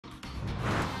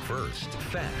first,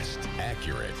 fast,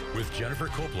 accurate. With Jennifer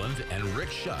Copeland and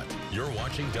Rick Shutt. You're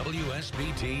watching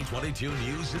WSBT-22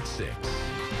 News at 6.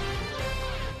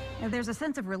 And there's a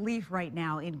sense of relief right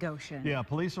now in Goshen. Yeah,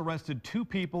 police arrested 2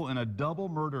 people in a double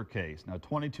murder case. Now,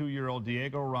 22-year-old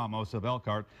Diego Ramos of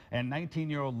Elkhart and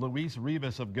 19-year-old Luis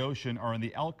Rivas of Goshen are in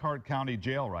the Elkhart County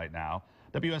Jail right now.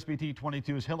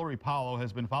 WSBT-22's Hillary Powell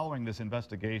has been following this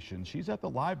investigation. She's at the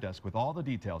live desk with all the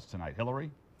details tonight.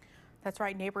 Hillary? That's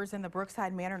right. Neighbors in the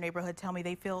Brookside Manor neighborhood tell me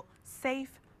they feel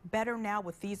safe, better now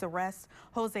with these arrests.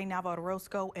 Jose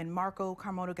Navarrosco and Marco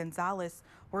Carmona Gonzalez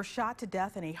were shot to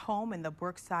death in a home in the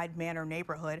Brookside Manor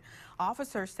neighborhood.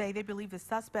 Officers say they believe the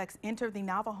suspects entered the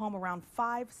Nava home around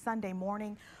 5 Sunday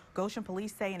morning. Goshen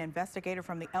police say an investigator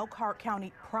from the Elkhart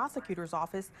County Prosecutor's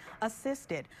Office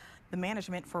assisted. The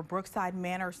management for Brookside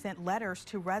Manor sent letters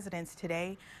to residents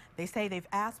today. They say they've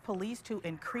asked police to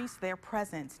increase their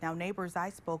presence. Now, neighbors I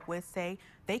spoke with say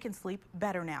they can sleep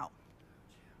better now.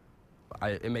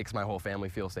 It makes my whole family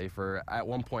feel safer. At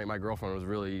one point, my girlfriend was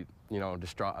really,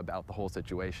 distraught about the whole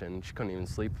situation. She couldn't even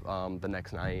sleep the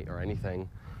next night or anything.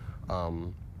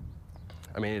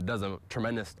 It does a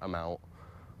tremendous amount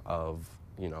of,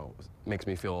 makes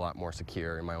me feel a lot more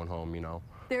secure in my own home,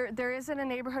 There isn't a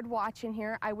neighborhood watch in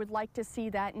here. I would like to see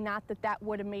that. Not that that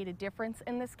would have made a difference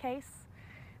in this case,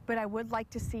 but I would like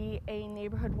to see a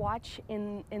neighborhood watch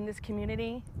in this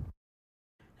community.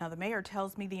 Now, the mayor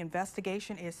tells me the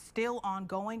investigation is still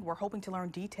ongoing. We're hoping to learn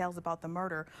details about the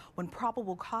murder when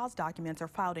probable cause documents are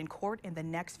filed in court in the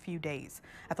next few days.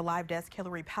 At the live desk,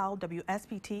 Hillary Powell,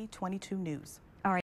 WSBT 22 News.